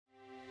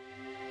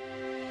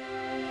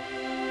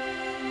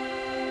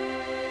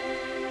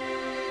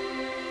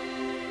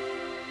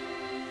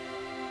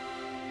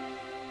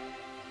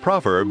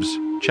Proverbs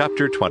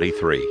chapter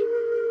 23.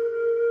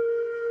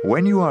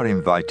 When you are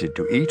invited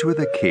to eat with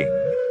a king,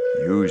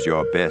 use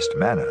your best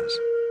manners.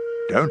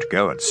 Don't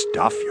go and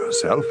stuff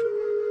yourself.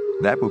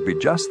 That would be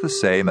just the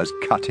same as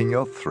cutting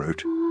your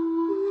throat.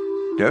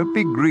 Don't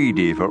be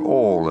greedy for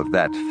all of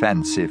that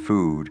fancy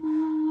food.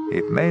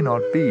 It may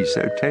not be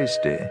so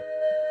tasty.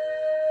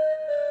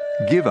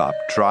 Give up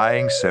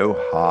trying so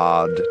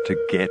hard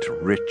to get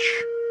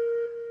rich.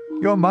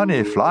 Your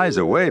money flies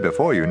away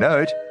before you know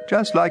it,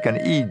 just like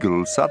an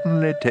eagle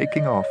suddenly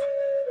taking off.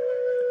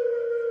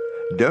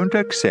 Don't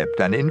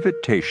accept an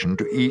invitation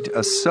to eat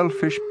a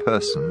selfish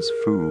person's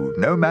food,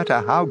 no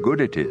matter how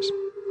good it is.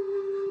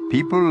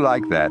 People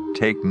like that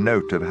take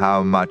note of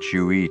how much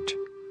you eat.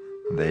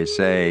 They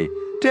say,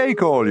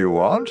 "Take all you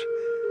want,"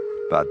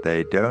 but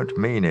they don't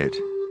mean it.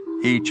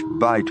 Each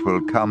bite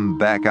will come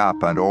back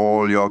up and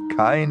all your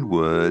kind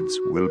words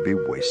will be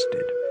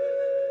wasted.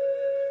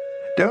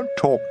 Don't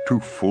talk to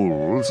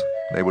fools.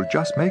 They will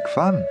just make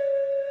fun.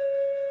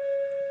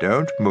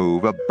 Don't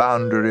move a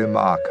boundary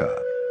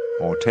marker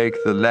or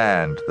take the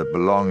land that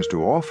belongs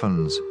to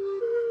orphans.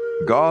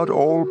 God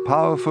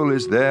all-powerful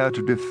is there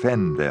to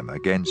defend them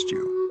against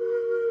you.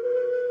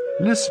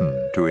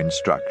 Listen to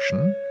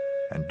instruction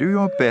and do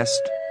your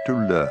best to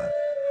learn.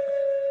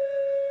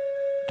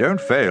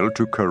 Don't fail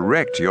to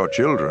correct your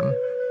children.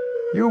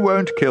 You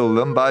won't kill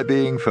them by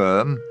being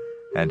firm,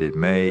 and it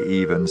may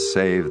even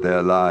save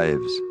their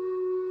lives.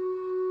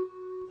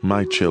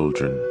 My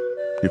children,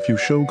 if you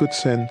show good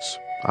sense,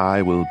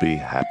 I will be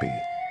happy.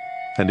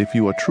 And if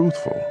you are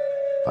truthful,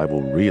 I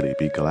will really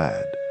be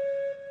glad.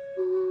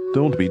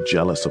 Don't be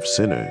jealous of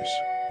sinners,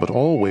 but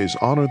always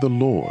honor the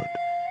Lord.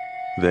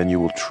 Then you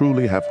will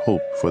truly have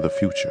hope for the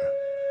future.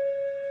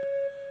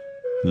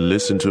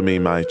 Listen to me,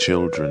 my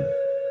children.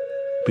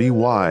 Be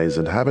wise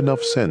and have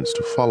enough sense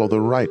to follow the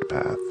right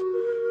path.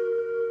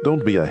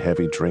 Don't be a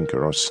heavy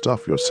drinker or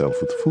stuff yourself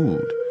with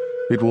food.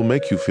 It will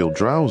make you feel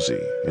drowsy,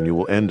 and you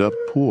will end up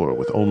poor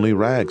with only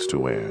rags to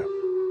wear.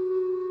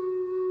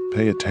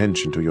 Pay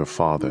attention to your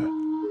father,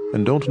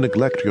 and don't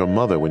neglect your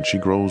mother when she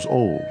grows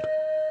old.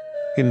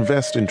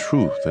 Invest in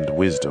truth and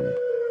wisdom,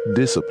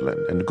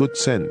 discipline and good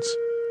sense,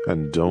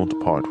 and don't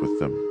part with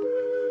them.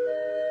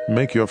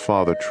 Make your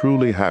father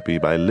truly happy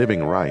by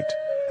living right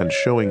and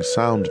showing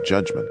sound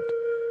judgment.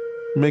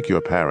 Make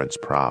your parents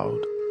proud,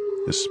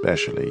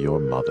 especially your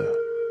mother.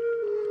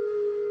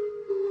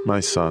 My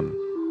son,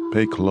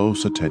 pay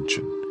close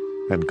attention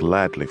and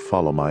gladly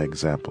follow my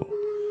example.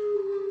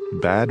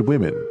 Bad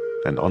women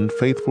and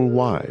unfaithful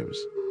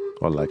wives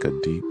are like a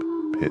deep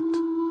pit.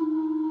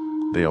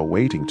 They are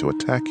waiting to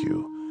attack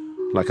you,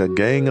 like a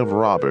gang of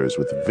robbers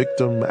with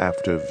victim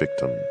after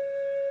victim.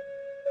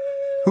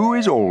 Who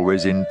is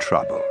always in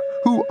trouble?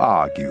 Who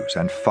argues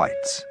and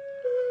fights?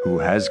 Who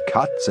has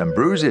cuts and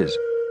bruises?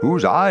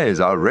 Whose eyes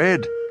are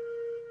red?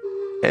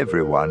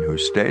 Everyone who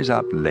stays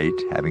up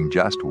late having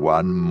just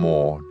one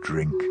more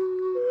drink.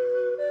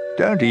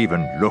 Don't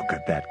even look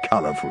at that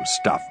colorful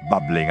stuff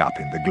bubbling up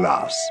in the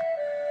glass.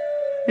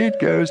 It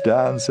goes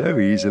down so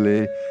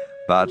easily,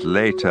 but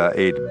later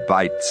it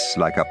bites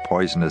like a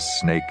poisonous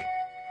snake.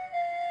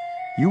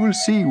 You will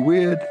see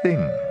weird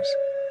things,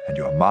 and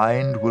your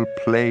mind will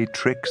play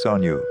tricks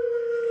on you.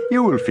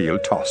 You will feel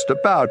tossed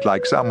about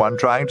like someone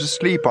trying to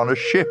sleep on a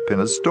ship in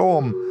a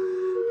storm.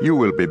 You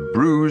will be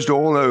bruised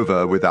all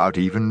over without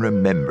even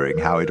remembering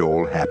how it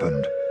all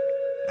happened.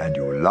 And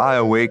you will lie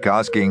awake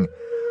asking,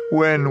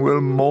 "When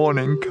will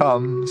morning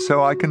come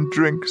so I can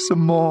drink some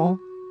more?"